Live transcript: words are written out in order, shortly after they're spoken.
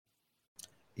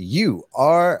You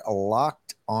are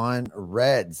Locked On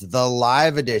Reds, the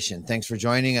live edition. Thanks for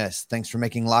joining us. Thanks for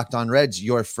making Locked On Reds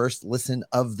your first listen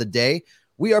of the day.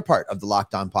 We are part of the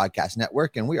Locked On Podcast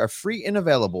Network, and we are free and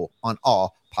available on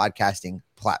all podcasting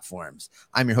platforms.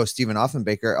 I'm your host, Stephen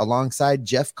Offenbaker, alongside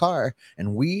Jeff Carr,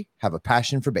 and we have a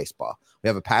passion for baseball. We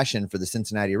have a passion for the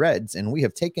Cincinnati Reds, and we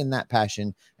have taken that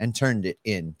passion and turned it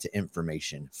into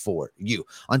information for you.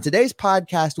 On today's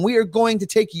podcast, we are going to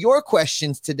take your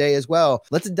questions today as well.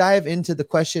 Let's dive into the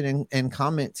question and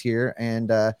comments here.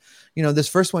 And, this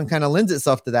first one kind of lends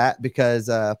itself to that because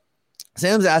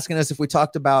Sam's asking us if we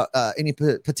talked about any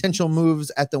potential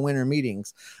moves at the winter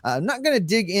meetings. I'm not going to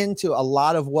dig into a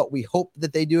lot of what we hope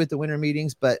that they do at the winter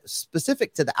meetings, but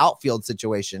specific to the outfield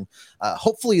situation,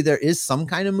 hopefully there is some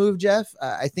kind of move, Jeff.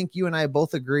 I think you and I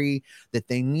both agree that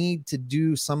they need to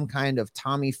do some kind of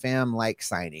Tommy Pham-like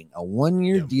signing, a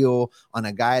one-year deal on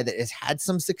a guy that has had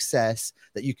some success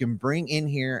that you can bring in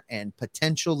here and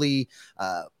potentially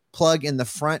plug in the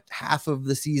front half of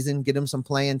the season, get him some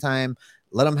playing time,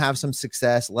 let them have some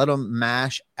success, let them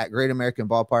mash at Great American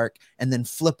Ballpark, and then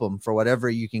flip them for whatever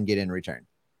you can get in return.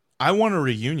 I want a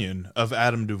reunion of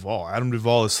Adam Duvall. Adam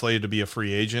Duvall is slated to be a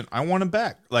free agent. I want him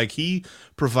back. Like, he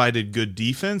provided good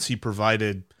defense. He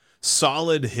provided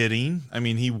solid hitting. I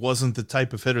mean, he wasn't the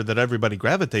type of hitter that everybody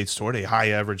gravitates toward, a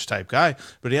high average type guy,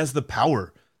 but he has the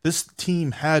power. This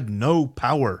team had no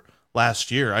power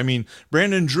last year. I mean,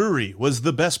 Brandon Drury was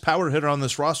the best power hitter on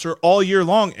this roster all year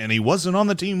long, and he wasn't on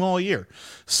the team all year.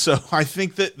 So I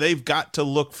think that they've got to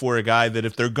look for a guy that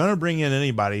if they're going to bring in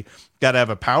anybody, got to have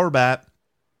a power bat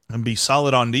and be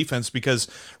solid on defense, because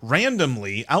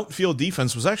randomly outfield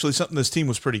defense was actually something this team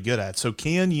was pretty good at. So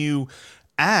can you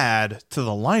add to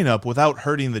the lineup without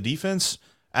hurting the defense?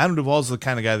 Adam Duvall's the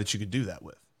kind of guy that you could do that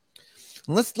with.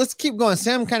 Let's keep going.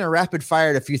 Sam kind of rapid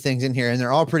fired a few things in here, and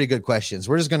they're all pretty good questions.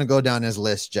 We're just going to go down his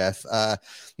list, Jeff.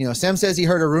 Sam says he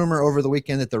heard a rumor over the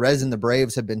weekend that the Reds and the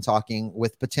Braves have been talking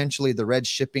with potentially the Reds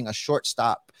shipping a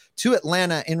shortstop to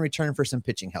Atlanta in return for some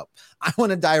pitching help. I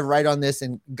want to dive right on this,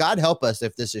 and God help us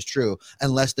if this is true,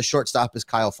 unless the shortstop is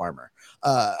Kyle Farmer.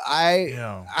 I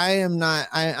am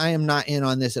not in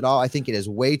on this at all. I think it is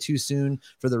way too soon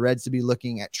for the Reds to be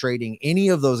looking at trading any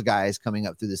of those guys coming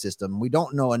up through the system. We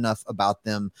don't know enough about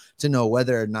them to know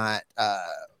whether or not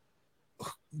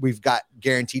we've got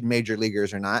guaranteed major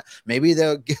leaguers or not. Maybe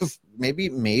they'll give,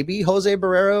 maybe Jose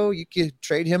Barrero, you could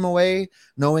trade him away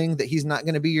knowing that he's not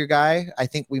going to be your guy. I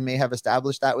think we may have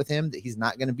established that with him, that he's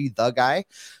not going to be the guy.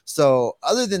 So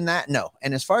other than that, no.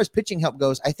 And as far as pitching help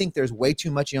goes, I think there's way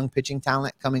too much young pitching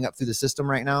talent coming up through the system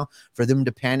right now for them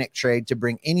to panic trade to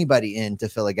bring anybody in to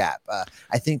fill a gap.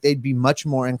 I think they'd be much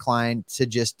more inclined to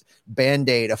just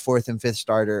band-aid a fourth and fifth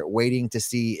starter, waiting to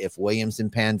see if Williamson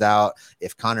pans out,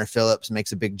 if Connor Phillips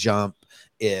makes a big jump,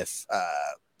 if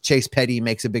Chase Petty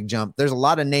makes a big jump. There's a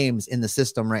lot of names in the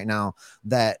system right now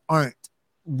that aren't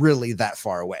really that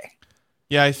far away.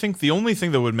 Yeah, I think the only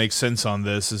thing that would make sense on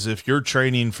this is if you're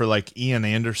trading for like Ian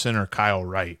Anderson or Kyle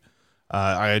Wright.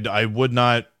 I would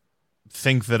not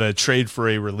think that a trade for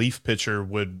a relief pitcher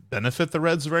would benefit the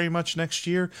Reds very much next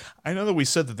year. I know that we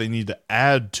said that they need to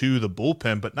add to the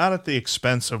bullpen, but not at the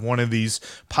expense of one of these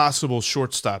possible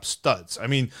shortstop studs. I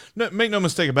mean, make no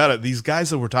mistake about it, these guys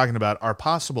that we're talking about are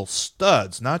possible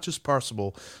studs, not just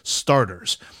possible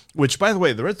starters, which, by the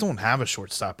way, the Reds don't have a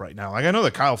shortstop right now. Like, I know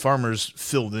that Kyle Farmer's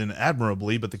filled in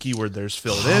admirably, but the key word there's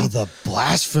filled in. The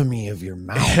blasphemy of your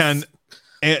mouth.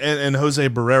 And Jose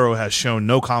Barrero has shown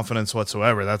no confidence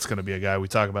whatsoever. That's going to be a guy we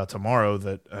talk about tomorrow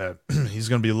that he's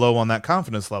going to be low on that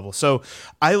confidence level. So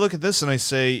I look at this and I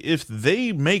say, if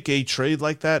they make a trade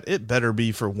like that, it better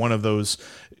be for one of those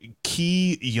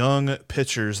key young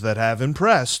pitchers that have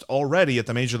impressed already at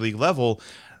the major league level,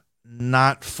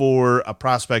 not for a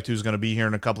prospect who's going to be here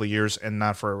in a couple of years, and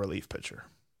not for a relief pitcher.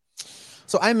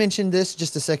 So I mentioned this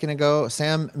just a second ago.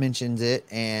 Sam mentioned it,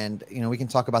 and we can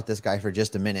talk about this guy for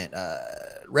just a minute.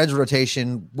 Reds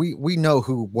rotation, we know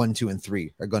who 1, 2, and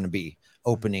 3 are going to be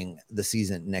opening the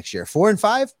season next year. 4 and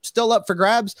 5 still up for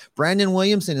grabs. Brandon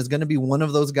Williamson is going to be one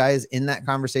of those guys in that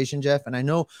conversation, Jeff. And I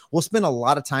know we'll spend a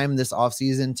lot of time this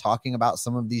offseason talking about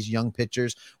some of these young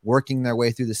pitchers working their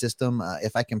way through the system.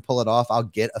 If I can pull it off, I'll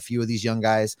get a few of these young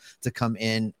guys to come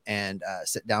in and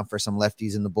sit down for some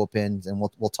lefties in the bullpens, and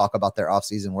we'll talk about their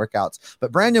offseason workouts.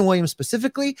 But Brandon Williams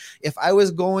specifically, if I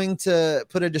was going to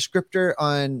put a descriptor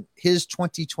on his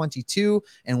 2022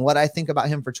 and what I think about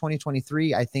him for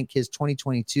 2023, I think his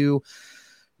 2022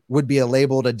 would be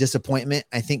labeled a disappointment.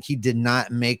 I think he did not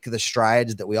make the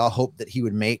strides that we all hoped that he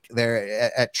would make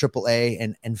there at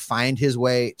AAA and find his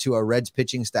way to a Reds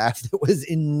pitching staff that was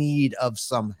in need of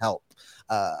some help.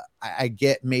 I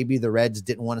get maybe the Reds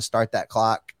didn't want to start that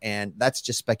clock, and that's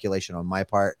just speculation on my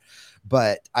part.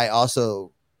 But I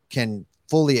also can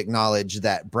fully acknowledge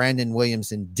that Brandon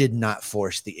Williamson did not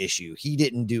force the issue. He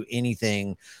didn't do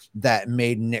anything that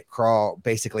made Nick Krall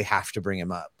basically have to bring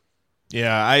him up.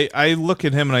 Yeah, I look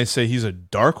at him and I say he's a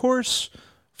dark horse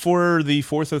for the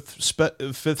fourth or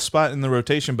fifth spot in the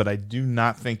rotation, but I do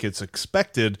not think it's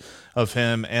expected of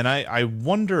him. And I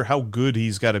wonder how good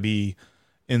he's got to be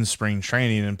in spring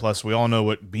training. And plus, we all know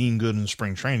what being good in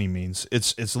spring training means.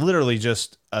 It's literally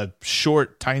just a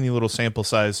short, tiny little sample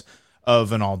size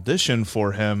of an audition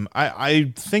for him.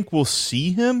 I think we'll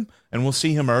see him, and we'll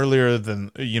see him earlier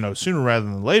than, sooner rather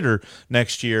than later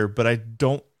next year, but I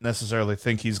don't necessarily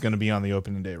think he's going to be on the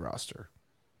opening day roster.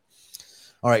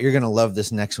 All right, you're going to love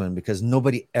this next one because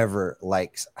nobody ever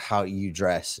likes how you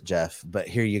dress, Jeff, but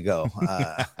here you go.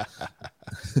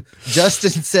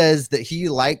 Justin says that he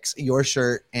likes your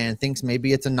shirt and thinks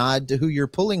maybe it's a nod to who you're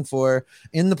pulling for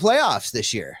in the playoffs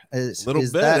this year.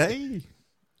 Hey,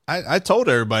 I told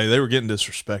everybody they were getting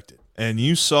disrespected, and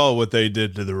you saw what they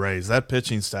did to the Rays. That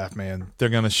pitching staff, man, they're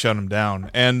going to shut them down.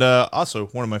 And also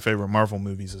one of my favorite Marvel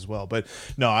movies as well. But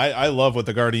no, I love what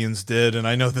the Guardians did, and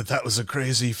I know that was a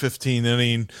crazy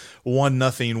 15-inning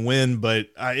 1-0 win. But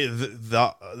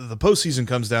the postseason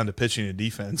comes down to pitching and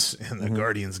defense, and the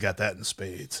Guardians got that in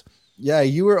spades. Yeah,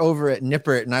 you were over at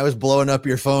Nippert, and I was blowing up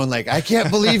your phone like, I can't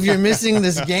believe you're missing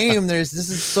this game. This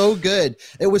is so good.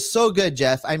 It was so good,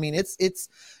 Jeff. I mean, it's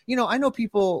I know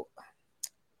people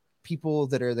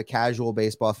that are the casual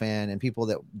baseball fan and people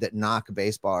that knock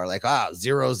baseball are like,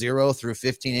 0-0 through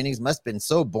 15 innings must have been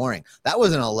so boring. That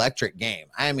was an electric game.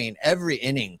 I mean, every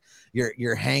inning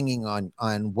you're hanging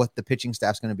on what the pitching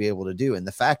staff's going to be able to do. And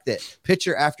the fact that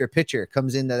pitcher after pitcher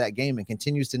comes into that game and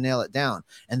continues to nail it down.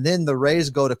 And then the Rays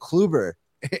go to Kluber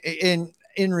in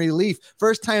relief.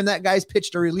 First time that guy's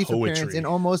pitched a relief appearance in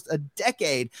almost a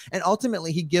decade. And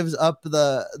ultimately he gives up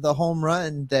the home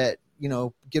run that,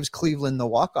 gives Cleveland the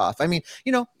walk-off. I mean,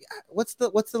 what's the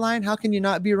line? How can you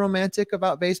not be romantic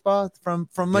about baseball from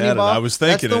Moneyball? I was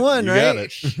thinking that's the one,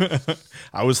 right? Got it.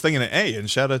 I was thinking it. Hey, and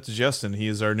shout out to Justin. He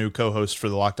is our new co-host for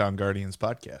the Locked On Guardians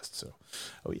podcast. So,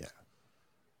 oh yeah.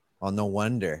 Well, no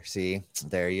wonder. See,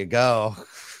 there you go.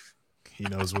 He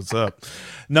knows what's up.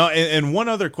 No, and one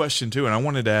other question too, and I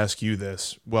wanted to ask you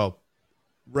this. Well,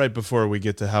 right before we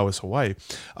get to How is Hawaii,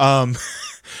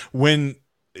 when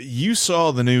you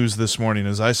saw the news this morning,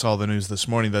 as I saw the news this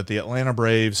morning, that the Atlanta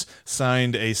Braves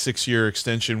signed a 6-year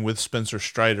extension with Spencer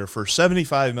Strider for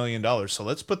 $75 million. So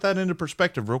let's put that into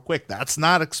perspective real quick. That's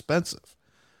not expensive.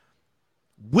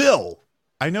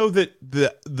 I know that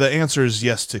the answer is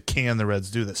yes to can the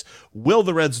Reds do this. Will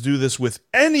the Reds do this with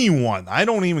anyone? I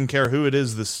don't even care who it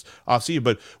is this offseason,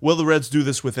 but will the Reds do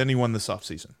this with anyone this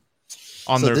offseason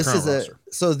on their current roster?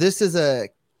 So this is a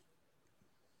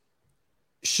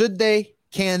should they,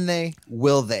 can they,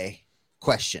 will they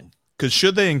question. Because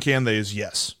should they and can they is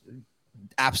yes.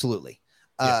 Absolutely.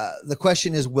 Yeah. The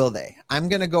question is, will they? I'm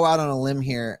going to go out on a limb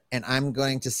here, and I'm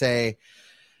going to say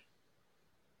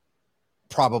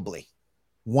probably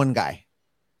one guy.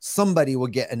 Somebody will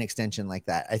get an extension like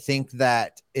that. I think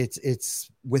that it's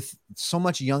with so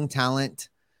much young talent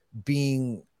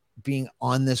being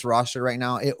on this roster right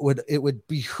now, it would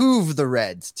behoove the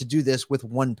Reds to do this with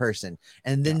one person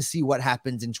and then see what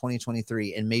happens in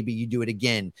 2023. And maybe you do it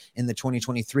again in the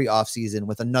 2023 offseason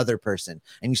with another person,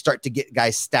 and you start to get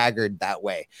guys staggered that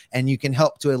way. And you can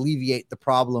help to alleviate the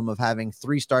problem of having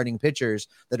 3 starting pitchers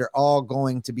that are all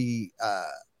going to be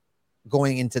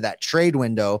going into that trade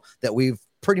window that we've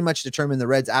pretty much determined the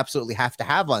Reds absolutely have to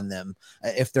have on them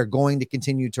if they're going to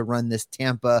continue to run this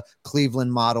Tampa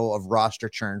Cleveland model of roster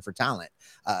churn for talent.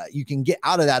 You can get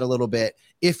out of that a little bit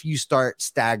if you start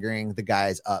staggering the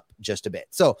guys up just a bit.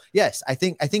 So yes, I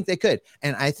think they could.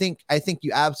 And I think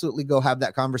you absolutely go have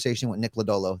that conversation with Nick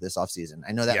Lodolo this offseason.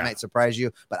 I know that might surprise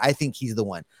you, but I think he's the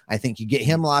one. I think you get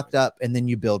him locked up and then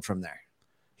you build from there.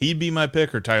 He'd be my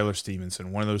pick, or Tyler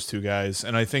Stevenson, one of those two guys.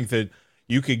 And I think that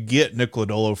you could get Nick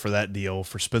Lodolo for that deal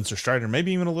for Spencer Strider,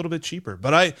 maybe even a little bit cheaper.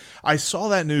 But I saw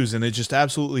that news and it just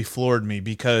absolutely floored me,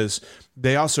 because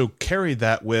they also carried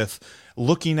that with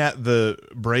looking at the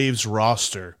Braves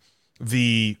roster.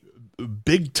 The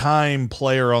big time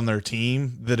player on their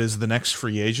team that is the next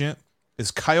free agent is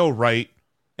Kyle Wright,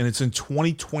 and it's in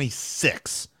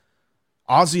 2026.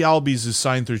 Ozzy Albies is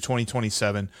signed through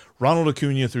 2027. Ronald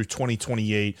Acuna through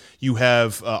 2028. You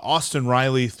have Austin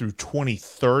Riley through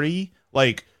 2030.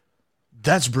 Like,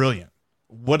 that's brilliant.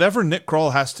 Whatever Nick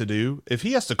Krall has to do, if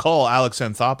he has to call Alex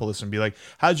Anthopoulos and be like,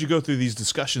 how'd you go through these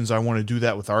discussions? I want to do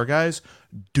that with our guys.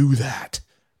 Do that,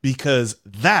 because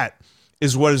that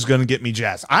is what is going to get me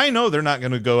jazzed. I know they're not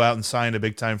going to go out and sign a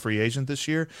big-time free agent this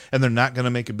year, and they're not going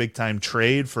to make a big-time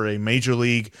trade for a major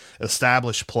league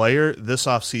established player this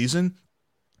offseason.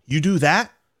 You do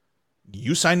that,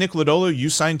 you sign Nick Lodolo, you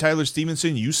sign Tyler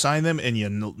Stevenson, you sign them, and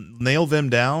you nail them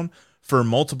down for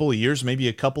multiple years, maybe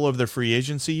a couple of their free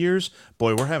agency years.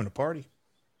 Boy, we're having a party.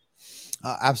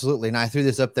 Absolutely. And I threw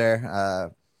this up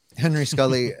there. Henry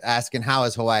Scully asking, how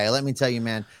is Hawaii? Let me tell you,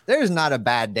 man, there's not a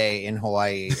bad day in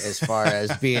Hawaii as far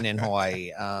as being in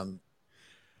Hawaii.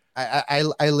 I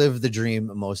live the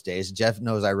dream most days. Jeff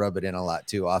knows I rub it in a lot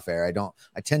too off air.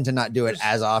 I tend to not do it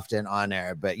as often on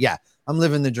air, but yeah, I'm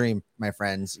living the dream, my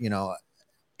friends. You know,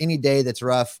 any day that's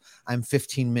rough, I'm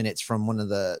 15 minutes from one of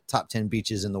the top 10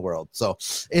 beaches in the world. So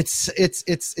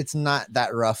it's not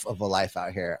that rough of a life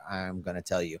out here. I'm going to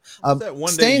tell you. That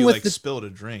one day you like spilled a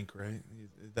drink, right?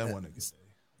 That one.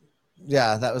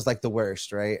 Yeah, that was like the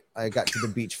worst, right? I got to the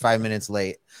beach 5 minutes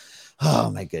late. Oh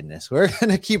my goodness. We're going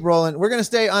to keep rolling. We're going to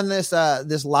stay on this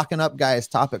locking up guys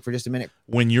topic for just a minute.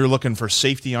 When you're looking for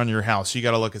safety on your house, you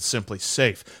got to look at Simply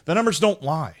Safe. The numbers don't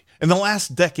lie. In the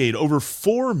last decade, over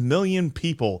 4 million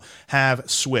people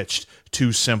have switched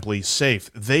to Simply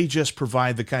Safe. They just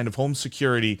provide the kind of home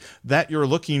security that you're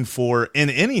looking for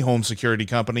in any home security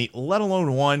company, let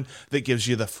alone one that gives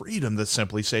you the freedom that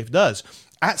Simply Safe does.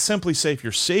 At Simply Safe,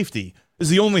 your safety is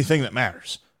the only thing that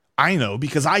matters. I know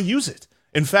because I use it.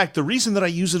 In fact, the reason that I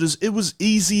use it is it was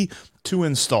easy to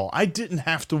install. I didn't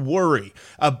have to worry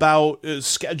about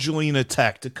scheduling a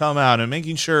tech to come out and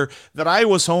making sure that I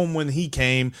was home when he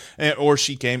came or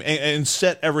she came and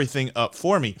set everything up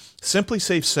for me. Simply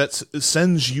Safe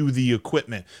sends you the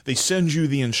equipment. They send you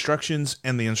the instructions,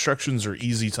 and the instructions are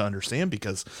easy to understand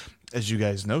because, as you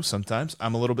guys know, sometimes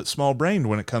I'm a little bit small-brained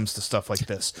when it comes to stuff like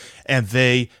this, and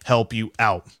they help you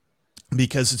out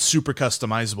because it's super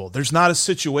customizable. There's not a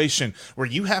situation where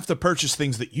you have to purchase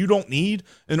things that you don't need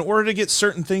in order to get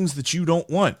certain things that you don't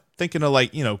want. Thinking of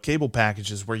like, cable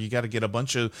packages where you got to get a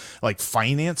bunch of like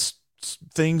finance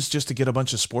things just to get a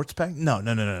bunch of sports pack.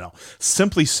 No.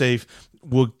 Simply Safe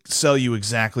will sell you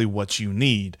exactly what you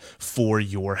need for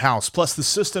your house. Plus, the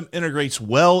system integrates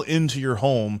well into your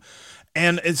home.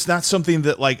 And it's not something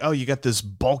that like, oh, you got this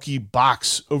bulky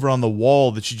box over on the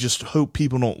wall that you just hope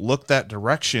people don't look that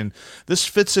direction. This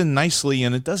fits in nicely,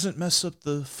 and it doesn't mess up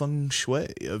the feng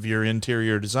shui of your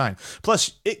interior design.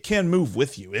 Plus, it can move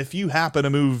with you. If you happen to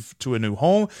move to a new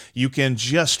home, you can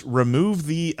just remove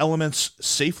the elements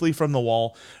safely from the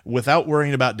wall without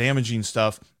worrying about damaging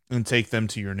stuff and take them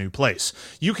to your new place.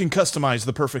 You can customize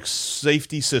the perfect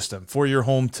safety system for your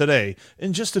home today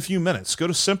in just a few minutes. Go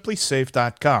to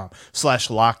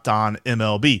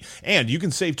simplysafe.com/lockedonmlb, and you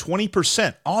can save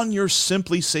 20% on your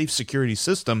Simply Safe security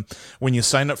system when you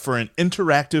sign up for an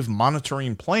interactive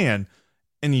monitoring plan,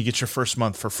 and you get your first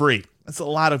month for free. That's a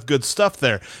lot of good stuff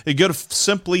there. You go to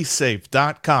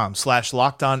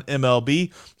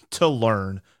simplysafe.com/lockedonmlb to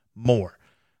learn more.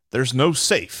 There's no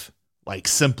safe like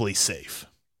Simply Safe.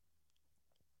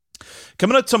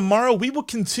 Coming up tomorrow, we will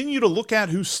continue to look at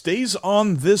who stays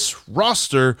on this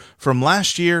roster from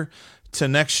last year to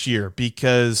next year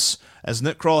because, as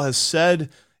Nick Krall has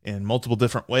said in multiple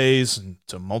different ways and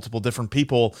to multiple different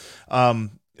people,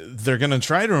 they're going to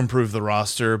try to improve the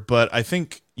roster, but I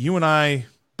think you and I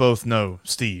both know,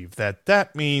 Steve,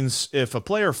 that means if a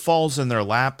player falls in their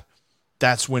lap,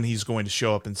 that's when he's going to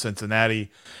show up in Cincinnati.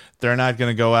 They're not going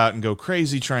to go out and go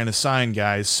crazy trying to sign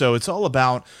guys. So it's all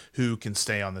about who can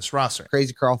stay on this roster.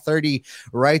 Crazy Carl 30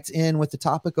 writes in with the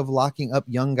topic of locking up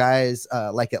young guys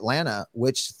like Atlanta.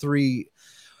 Which three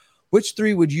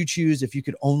would you choose if you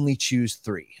could only choose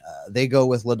three? They go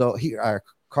with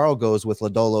Carl goes with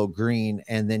Lodolo, Green,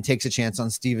 and then takes a chance on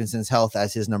Stevenson's health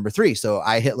as his number 3. So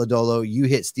I hit Lodolo, you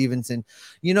hit Stevenson.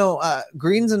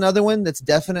 Green's another one that's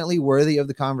definitely worthy of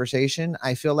the conversation.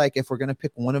 I feel like if we're going to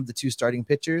pick one of the two starting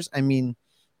pitchers, I mean,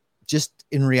 just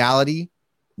in reality,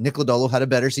 Nick Lodolo had a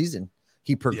better season.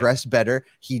 He progressed better.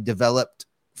 He developed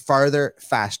farther,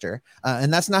 faster.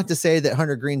 And that's not to say that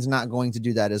Hunter Green's not going to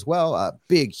do that as well.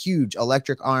 Big, huge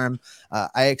electric arm.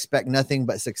 I expect nothing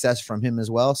but success from him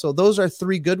as well. So those are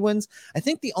three good ones. I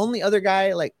think the only other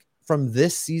guy like from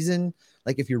this season,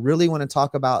 like if you really want to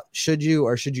talk about should you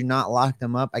or should you not lock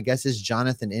them up, I guess is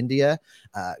Jonathan India.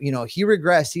 He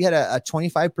regressed. He had a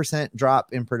 25%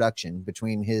 drop in production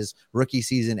between his rookie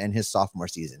season and his sophomore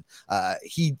season.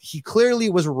 He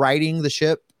clearly was riding the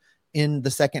ship in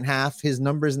the second half. His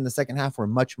numbers in the second half were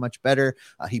much, much better.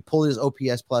 He pulled his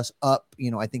OPS plus up.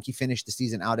 I think he finished the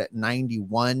season out at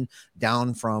 91,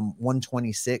 down from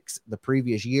 126 the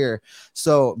previous year.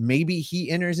 So maybe he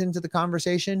enters into the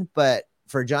conversation, but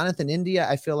for Jonathan India,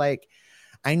 I feel like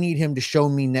I need him to show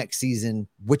me next season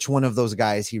which one of those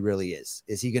guys he really is.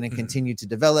 Is he going to continue to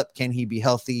develop? Can he be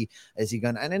healthy? Is he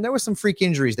going to, and then there was some freak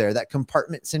injuries there, that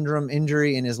compartment syndrome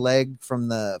injury in his leg from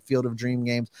the Field of Dream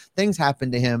games. Things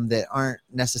happen to him that aren't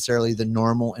necessarily the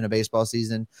normal in a baseball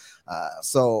season.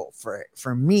 So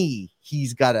for me,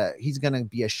 he's going to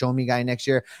be a show me guy next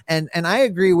year. And I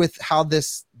agree with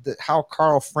how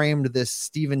Carl framed this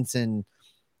Stevenson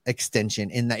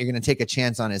extension, in that you're going to take a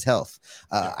chance on his health.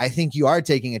 I think you are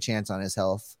taking a chance on his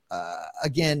health.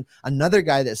 Again, another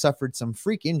guy that suffered some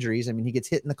freak injuries. I mean, he gets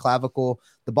hit in the clavicle,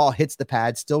 the ball hits the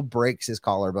pad, still breaks his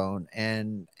collarbone,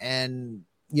 and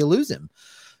you lose him.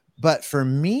 But for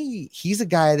me, he's a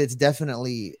guy that's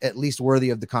definitely at least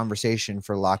worthy of the conversation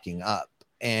for locking up.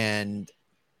 And,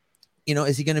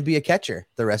 is he going to be a catcher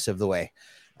the rest of the way?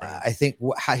 I think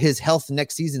his health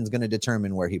next season is going to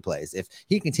determine where he plays. If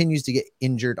he continues to get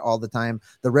injured all the time,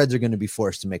 the Reds are going to be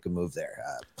forced to make a move there,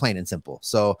 plain and simple.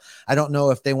 So I don't know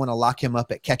if they want to lock him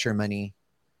up at catcher money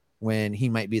when he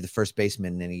might be the first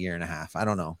baseman in a year and a half. I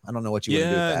don't know. I don't know what you want to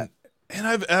do with that. And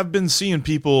I've been seeing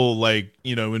people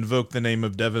invoke the name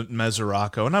of Devin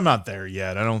Mesoraco, and I'm not there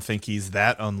yet. I don't think he's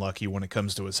that unlucky when it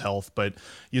comes to his health, but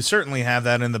you certainly have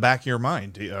that in the back of your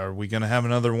mind. Are we going to have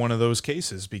another one of those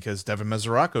cases? Because Devin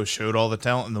Mesoraco showed all the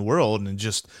talent in the world and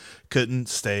just couldn't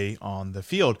stay on the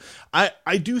field.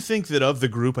 I do think that of the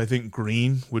group, I think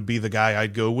Green would be the guy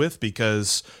I'd go with,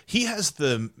 because he has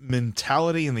the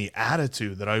mentality and the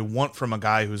attitude that I want from a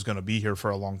guy who's going to be here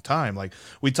for a long time. Like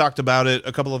we talked about it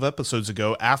a couple of episodes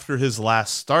ago, after his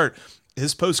last start,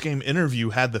 his post-game interview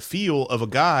had the feel of a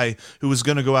guy who was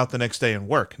going to go out the next day and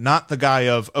work, not the guy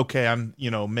of, okay, I'm,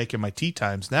 making my tee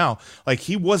times now. Like,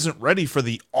 he wasn't ready for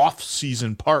the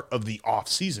off-season part of the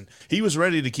off-season. He was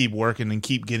ready to keep working and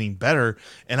keep getting better,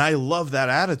 and I love that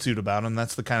attitude about him.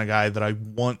 That's the kind of guy that I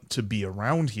want to be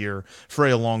around here for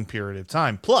a long period of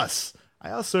time. Plus, I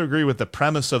also agree with the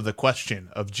premise of the question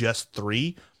of just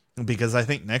 3, because I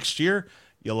think next year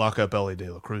you lock up Elly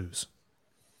De La Cruz.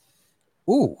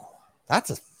 Ooh,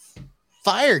 that's a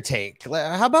fire take.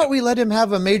 How about we let him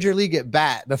have a major league at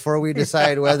bat before we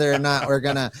decide whether or not we're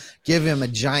going to give him a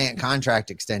giant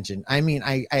contract extension? I mean,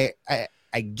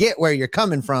 I get where you're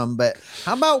coming from, but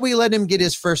how about we let him get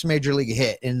his first major league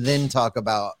hit and then talk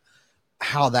about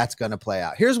how that's going to play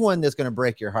out? Here's one that's going to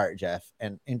break your heart, Jeff,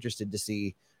 and interested to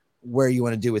see where you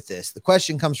want to do with this. The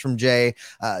question comes from Jay.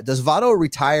 Does Votto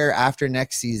retire after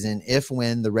next season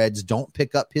when the Reds don't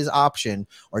pick up his option,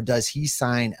 or does he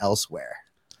sign elsewhere?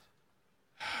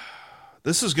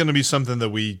 This is going to be something that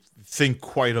we think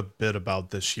quite a bit about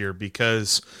this year,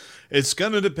 because it's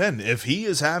going to depend. If he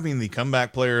is having the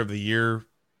comeback player of the year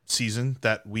season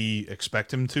that we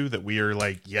expect him to, that we are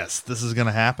like, yes, this is going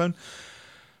to happen,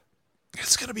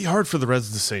 it's going to be hard for the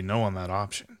Reds to say no on that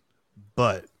option.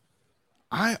 But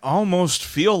I almost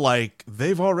feel like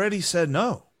they've already said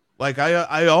no. Like,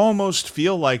 I almost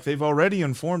feel like they've already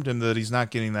informed him that he's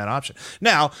not getting that option.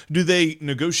 Now, do they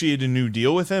negotiate a new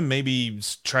deal with him? Maybe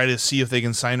try to see if they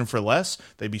can sign him for less?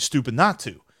 They'd be stupid not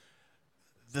to.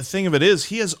 The thing of it is,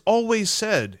 he has always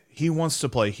said he wants to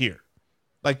play here.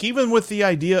 Like, even with the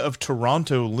idea of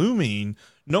Toronto looming,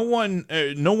 no one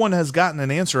has gotten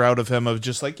an answer out of him of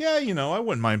just like, yeah, I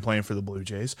wouldn't mind playing for the Blue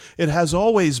Jays. It has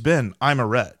always been, I'm a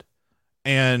Red.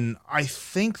 And I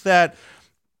think that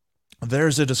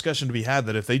there's a discussion to be had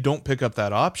that if they don't pick up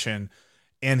that option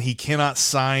and he cannot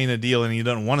sign a deal and he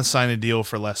doesn't want to sign a deal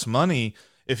for less money,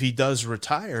 if he does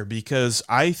retire, because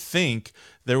I think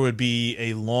there would be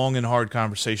a long and hard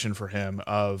conversation for him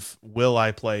of, will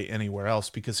I play anywhere else?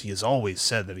 Because he has always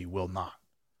said that he will not.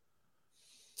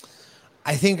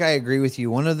 I think I agree with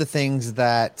you. One of the things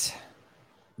that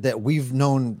we've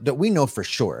known, that we know for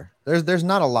sure, there's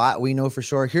not a lot we know for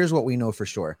sure. Here's what we know for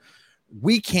sure.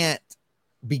 We can't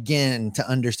begin to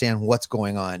understand what's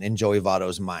going on in Joey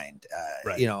Votto's mind,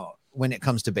 right. When it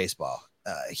comes to baseball.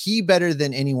 He, better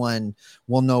than anyone,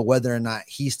 will know whether or not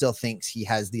he still thinks he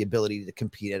has the ability to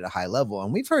compete at a high level.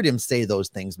 And we've heard him say those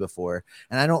things before.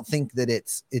 And I don't think that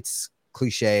it's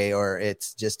cliche or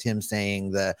it's just him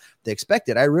saying the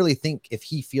expected. I really think if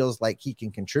he feels like he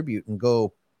can contribute and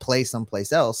go play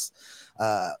someplace else,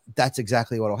 that's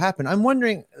exactly what will happen. I'm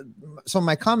wondering, so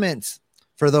my comments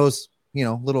for those,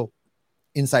 little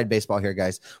inside baseball here,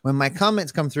 guys, when my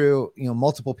comments come through,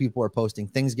 multiple people are posting,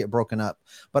 things get broken up,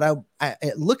 but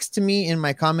it looks to me in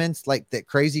my comments like that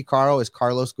Crazy Carl is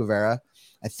Carlos Guevara.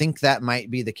 I think that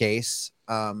might be the case,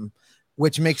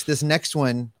 which makes this next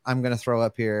one I'm going to throw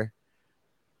up here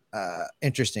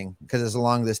interesting because it's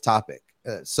along this topic.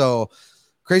 So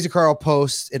Crazy Carl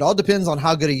posts, it all depends on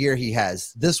how good a year he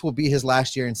has. This will be his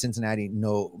last year in Cincinnati,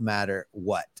 no matter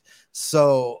what.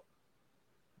 So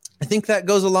I think that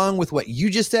goes along with what you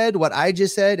just said, what I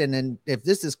just said. And then if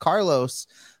this is Carlos,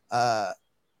 I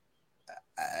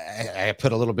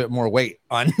put a little bit more weight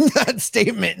on that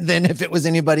statement than if it was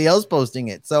anybody else posting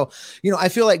it. So, I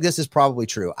feel like this is probably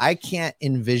true. I can't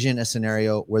envision a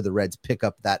scenario where the Reds pick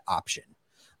up that option.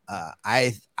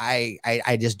 I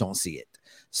just don't see it.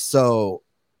 So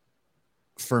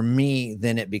for me,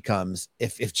 then it becomes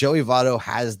if Joey Votto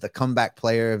has the comeback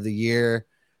player of the year,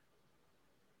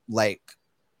 like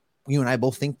you and I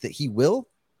both think that he will,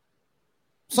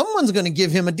 someone's going to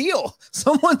give him a deal.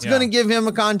 Someone's going to give him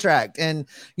a contract. And,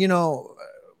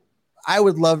 I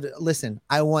would love to listen.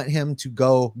 I want him to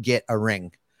go get a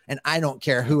ring, and I don't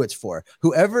care who it's for.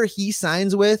 Whoever he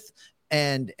signs with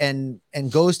and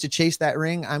goes to chase that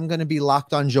ring, I'm going to be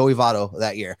locked on Joey Votto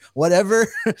that year. Whatever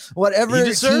he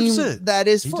deserves team it. That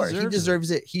is for. He deserves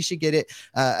it. He should get it.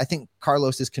 I think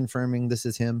Carlos is confirming this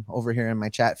is him over here in my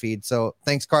chat feed. So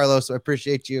thanks, Carlos. I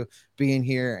appreciate you being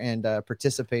here and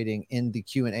participating in the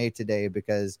Q&A today,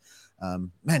 because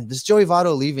man, this Joey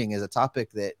Votto leaving is a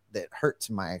topic that hurts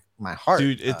my heart.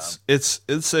 Dude,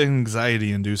 it's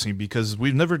anxiety inducing, because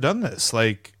we've never done this.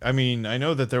 Like, I mean, I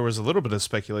know that there was a little bit of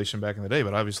speculation back in the day,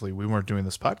 but obviously we weren't doing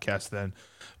this podcast then.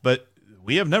 But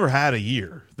we have never had a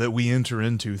year that we enter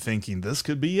into thinking this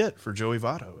could be it for Joey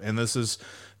Votto. And this is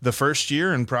the first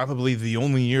year and probably the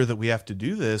only year that we have to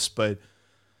do this. But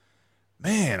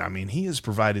man, I mean, he has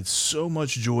provided so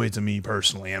much joy to me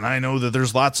personally. And I know that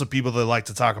there's lots of people that like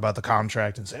to talk about the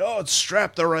contract and say, oh, it's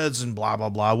strap the Reds and blah, blah,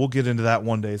 blah. We'll get into that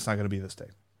one day. It's not going to be this day.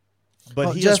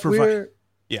 But he has provided.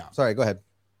 Yeah. Sorry, go ahead.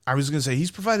 I was going to say, he's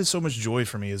provided so much joy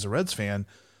for me as a Reds fan.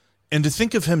 And to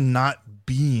think of him not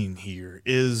being here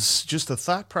is just a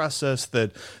thought process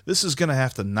that this is going to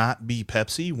have to not be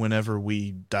Pepsi whenever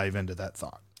we dive into that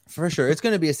thought. For sure. It's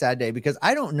going to be a sad day, because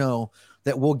I don't know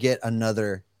that we'll get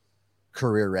another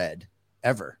career Red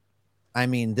ever. I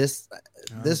mean, this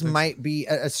might be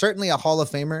certainly a Hall of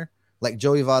Famer like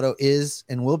Joey Votto is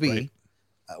and will be. Right.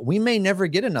 We may never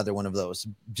get another one of those,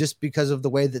 just because of the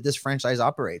way that this franchise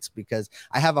operates, because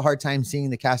I have a hard time seeing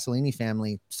the Castellini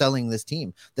family selling this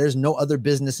team. There's no other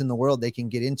business in the world they can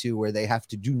get into where they have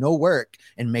to do no work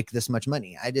and make this much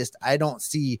money. I don't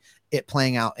see it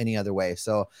playing out any other way.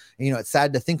 So, it's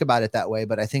sad to think about it that way,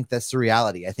 but I think that's the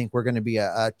reality. I think we're going to be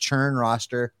a churn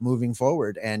roster moving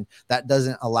forward, and that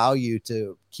doesn't allow you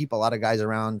to keep a lot of guys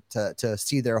around to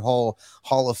see their whole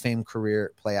Hall of Fame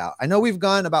career play out. I know we've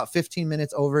gone about 15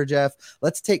 minutes over, Jeff.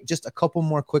 Let's take just a couple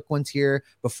more quick ones here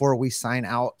before we sign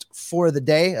out for the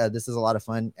day. This is a lot of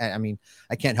fun. I mean,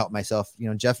 I can't help myself.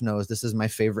 Jeff knows this is my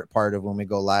favorite part of when we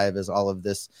go live, is all of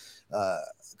this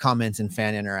comments and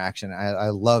fan interaction. I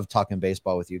love talking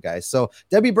baseball with you guys. So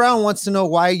Debbie Brown wants to know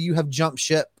why you have jumped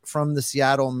ship from the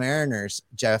Seattle Mariners,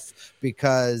 Jeff,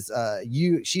 because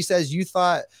she says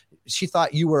she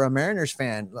thought you were a Mariners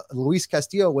fan. Luis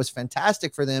Castillo was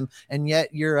fantastic for them, and yet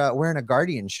you're wearing a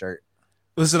Guardians shirt.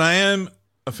 Listen, I am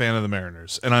a fan of the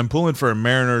Mariners, and I'm pulling for a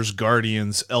Mariners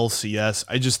Guardians LCS.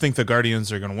 I just think the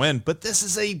Guardians are going to win, but this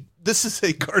is a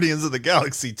Guardians of the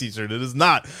Galaxy t-shirt. It is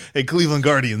not a Cleveland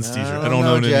Guardians t-shirt. I don't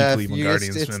know any Cleveland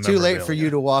Guardians. It's too late for you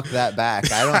to walk that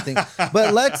back. I don't think.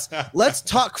 But let's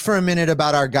talk for a minute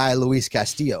about our guy Luis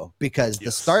Castillo, because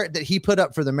the start that he put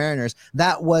up for the Mariners,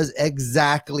 that was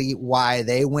exactly why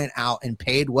they went out and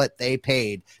paid what they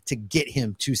paid to get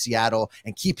him to Seattle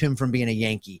and keep him from being a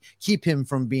Yankee, keep him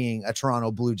from being a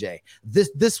Toronto Blue Jay.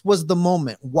 This was the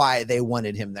moment why they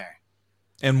wanted him there.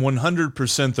 And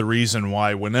 100% the reason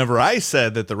why, whenever I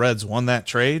said that the Reds won that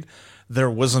trade, there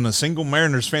wasn't a single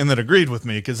Mariners fan that agreed with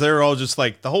me, because they're all just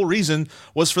like, the whole reason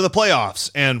was for the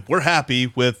playoffs, and we're happy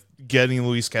with getting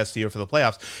Luis Castillo for the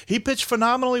playoffs. He pitched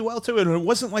phenomenally well too, and it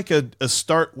wasn't like a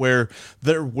start where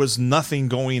there was nothing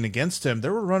going against him.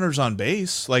 There were runners on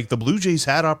base. Like, the Blue Jays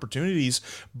had opportunities,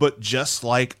 but just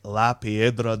like La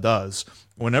Piedra does,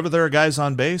 whenever there are guys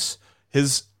on base,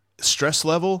 his stress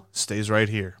level stays right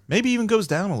here. Maybe even goes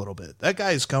down a little bit. That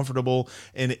guy is comfortable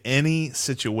in any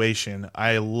situation.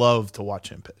 I love to watch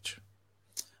him pitch.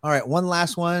 All right, one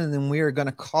last one, and then we are going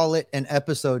to call it an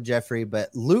episode, Jeffrey. But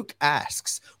Luke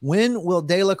asks, when will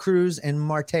De La Cruz and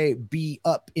Marte be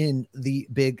up in the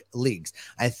big leagues?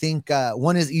 I think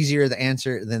one is easier to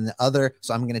answer than the other,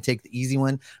 so I'm going to take the easy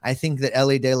one. I think that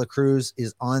Elly De La Cruz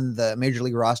is on the Major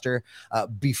League roster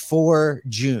before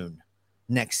June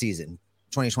next season,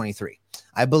 2023.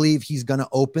 I believe he's going to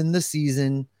open the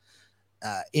season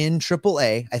in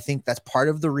AAA. I think that's part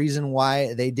of the reason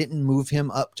why they didn't move him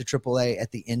up to AAA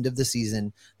at the end of the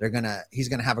season. He's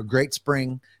going to have a great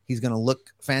spring. He's going to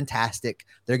look fantastic.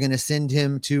 They're going to send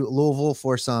him to Louisville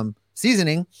for some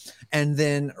seasoning. And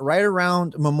then right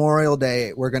around Memorial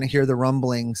Day, we're going to hear the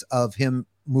rumblings of him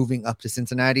moving up to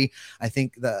Cincinnati. I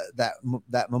think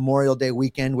that Memorial Day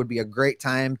weekend would be a great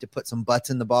time to put some butts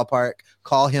in the ballpark,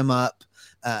 call him up,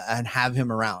 and have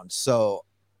him around. So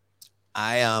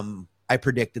I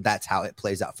predicted that's how it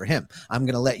plays out for him. I'm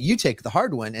going to let you take the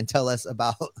hard one and tell us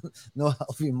about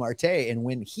Noelvi Marte and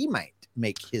when he might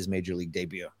make his major league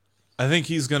debut. I think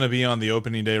he's going to be on the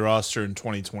opening day roster in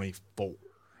 2024.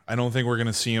 I don't think we're going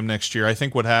to see him next year. I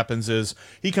think what happens is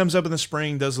he comes up in the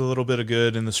spring, does a little bit of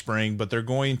good in the spring, but they're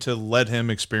going to let him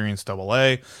experience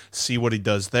AA, see what he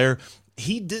does there.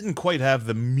 He didn't quite have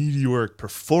the meteoric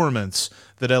performance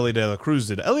that Elly De La Cruz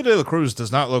did. Elly De La Cruz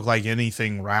does not look like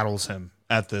anything rattles him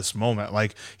at this moment.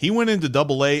 Like, he went into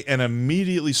AA and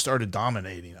immediately started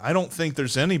dominating. I don't think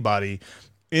there's anybody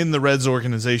in the Reds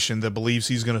organization that believes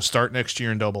he's going to start next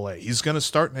year in AA. He's going to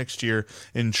start next year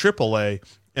in AAA,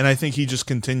 and I think he just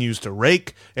continues to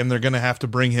rake, and they're going to have to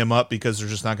bring him up because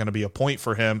there's just not going to be a point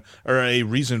for him or a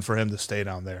reason for him to stay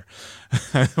down there.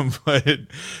 But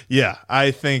yeah,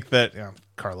 I think that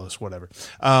Carlos, whatever.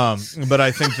 But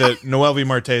I think that Noelvi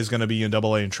Marte is going to be in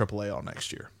AA and AAA all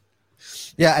next year.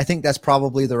 Yeah, I think that's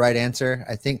probably the right answer.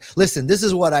 I think, listen, this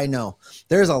is what I know.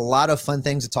 There's a lot of fun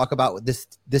things to talk about with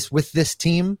this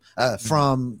team,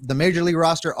 from the major league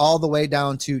roster all the way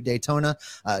down to Daytona.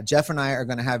 Jeff and I are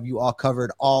going to have you all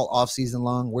covered all off season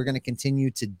long. We're going to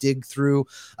continue to dig through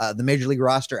the major league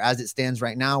roster as it stands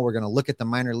right now. We're going to look at the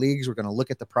minor leagues. We're going to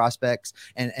look at the prospects,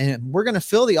 and we're going to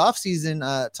fill the off season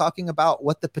talking about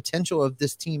what the potential of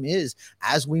this team is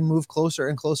as we move closer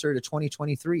and closer to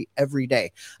 2023 every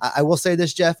day. I will say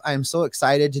this, Jeff, I am so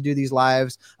excited to do these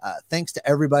lives. Thanks to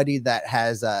everybody that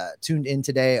has tuned in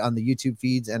today on the YouTube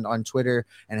feeds and on Twitter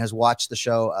and has watched the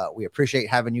show. We appreciate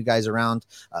having you guys around.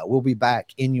 We'll be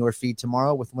back in your feed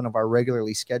tomorrow with one of our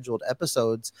regularly scheduled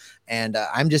episodes. And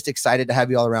I'm just excited to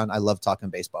have you all around. I love talking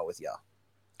baseball with y'all.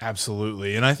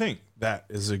 Absolutely. And I think that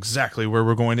is exactly where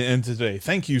we're going to end today.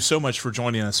 Thank you so much for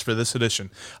joining us for this edition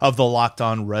of the Locked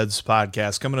On Reds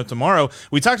podcast. Coming up tomorrow,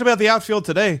 we talked about the outfield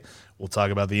today. We'll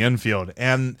talk about the infield.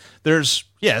 And there's,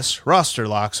 yes, roster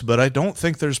locks, but I don't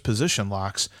think there's position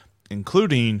locks,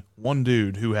 including one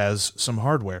dude who has some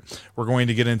hardware. We're going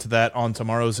to get into that on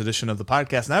tomorrow's edition of the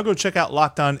podcast. Now go check out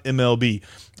Locked On MLB,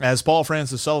 as Paul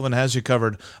Francis Sullivan has you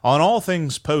covered on all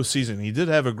things postseason. He did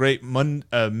have a great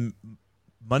Mondays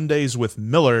with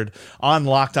Millard on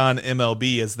Locked On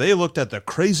MLB as they looked at the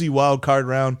crazy wild card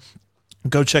round.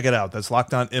 Go check it out. That's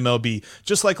Locked On MLB.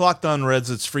 Just like Locked On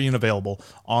Reds, it's free and available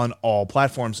on all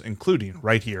platforms, including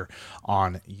right here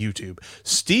on YouTube.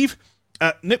 Steve,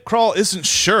 Nick Krall isn't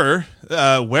sure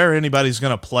where anybody's going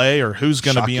to play or who's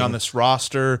going to be on this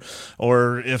roster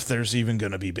or if there's even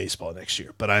going to be baseball next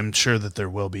year. But I'm sure that there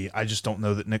will be. I just don't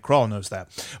know that Nick Krall knows that.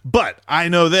 But I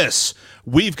know this.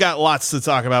 We've got lots to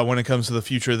talk about when it comes to the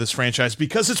future of this franchise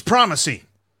because it's promising.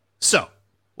 So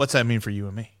what's that mean for you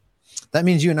and me? That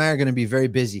means you and I are going to be very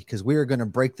busy because we are going to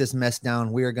break this mess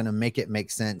down. We are going to make it make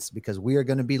sense because we are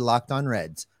going to be Locked On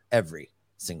Reds every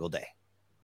single day.